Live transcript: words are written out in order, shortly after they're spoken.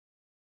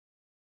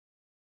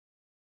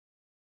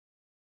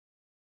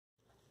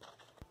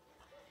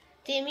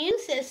The immune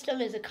system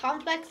is a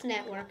complex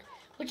network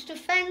which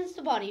defends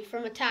the body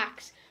from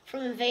attacks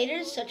from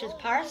invaders such as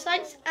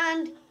parasites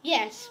and,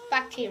 yes,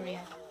 bacteria.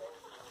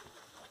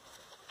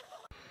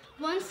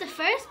 Once the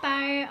first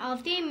barrier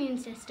of the immune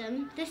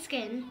system, the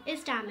skin,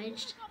 is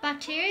damaged,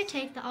 bacteria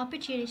take the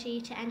opportunity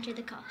to enter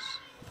the cut.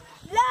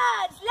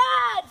 Lads!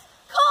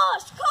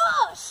 Cut!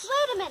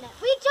 Wait a minute,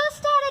 we just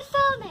started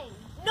filming!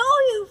 No,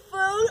 you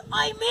fool!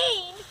 I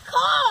mean,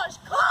 cut!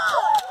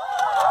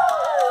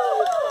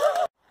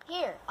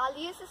 Here, I'll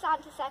use this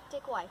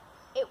antiseptic wipe.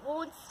 It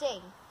won't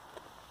sting.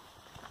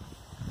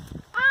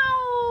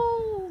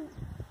 Ow!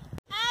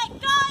 Hey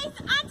guys,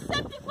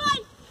 antiseptic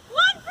wipe!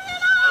 One for your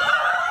life!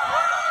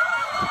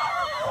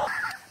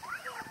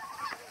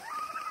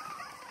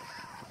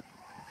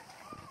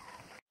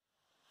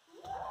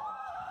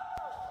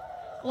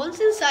 Once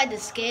inside the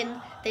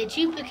skin, they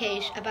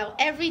duplicate about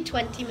every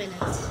 20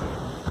 minutes.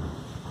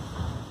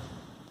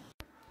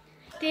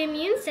 The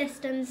immune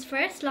system's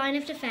first line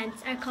of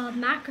defence are called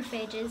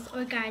macrophages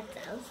or guard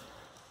cells.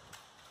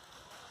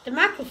 The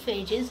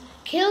macrophages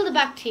kill the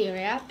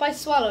bacteria by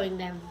swallowing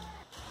them.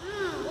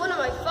 One of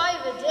my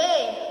 5 a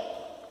day.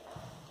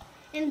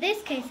 In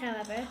this case,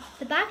 however,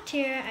 the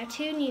bacteria are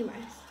too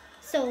numerous,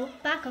 so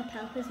backup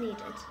help is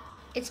needed.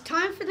 It's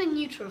time for the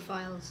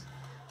neutrophils,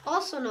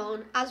 also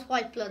known as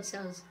white blood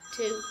cells,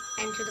 to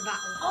enter the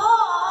battle.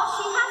 Oh,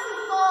 she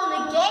hasn't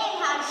fallen again,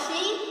 has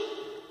she?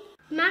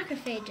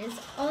 Macrophages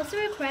also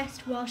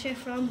request water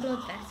from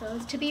blood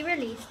vessels to be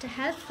released to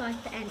help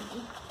fight the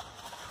enemy.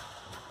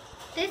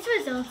 This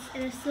results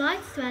in a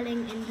slight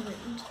swelling in the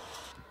wound.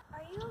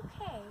 Are you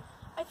okay?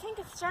 I think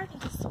it's starting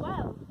to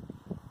swell.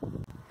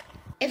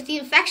 If the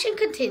infection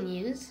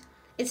continues,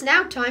 it's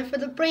now time for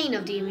the brain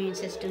of the immune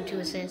system to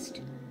assist,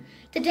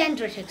 the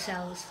dendritic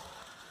cells.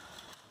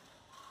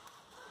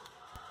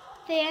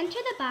 They enter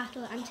the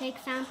battle and take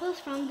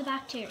samples from the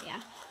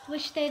bacteria,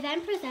 which they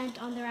then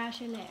present on their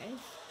outer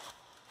layers.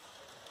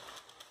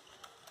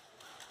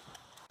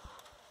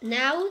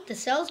 Now the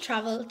cells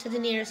travel to the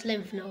nearest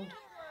lymph node,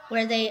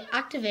 where they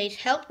activate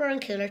helper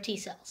and killer T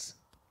cells.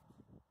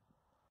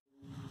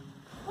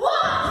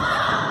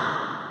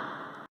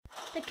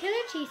 The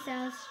killer T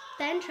cells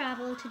then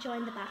travel to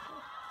join the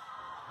battle.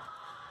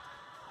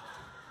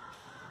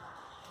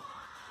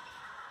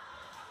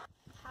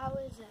 How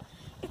is it?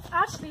 It's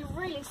actually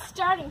really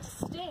starting to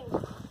sting.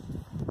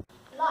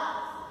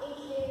 Life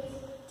includes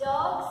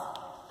dogs,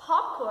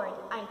 popcorn,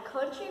 and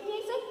country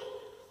music.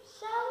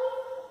 Shall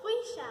we?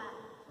 We shall.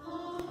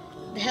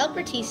 The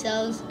helper T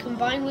cells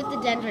combine with the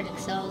dendritic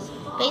cells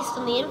based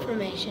on the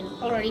information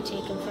already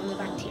taken from the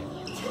bacteria.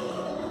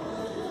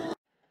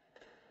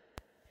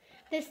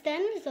 This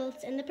then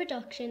results in the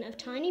production of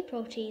tiny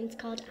proteins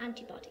called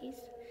antibodies.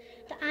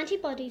 The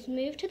antibodies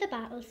move to the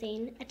battle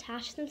scene,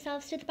 attach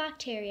themselves to the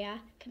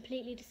bacteria,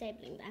 completely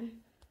disabling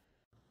them.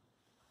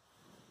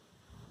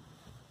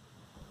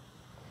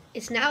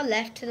 It's now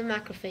left to the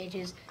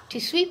macrophages to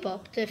sweep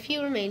up the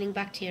few remaining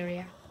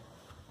bacteria.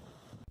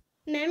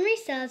 Memory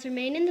cells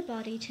remain in the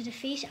body to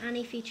defeat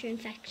any future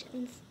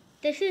infections.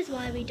 This is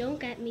why we don't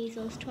get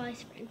measles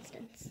twice, for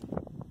instance.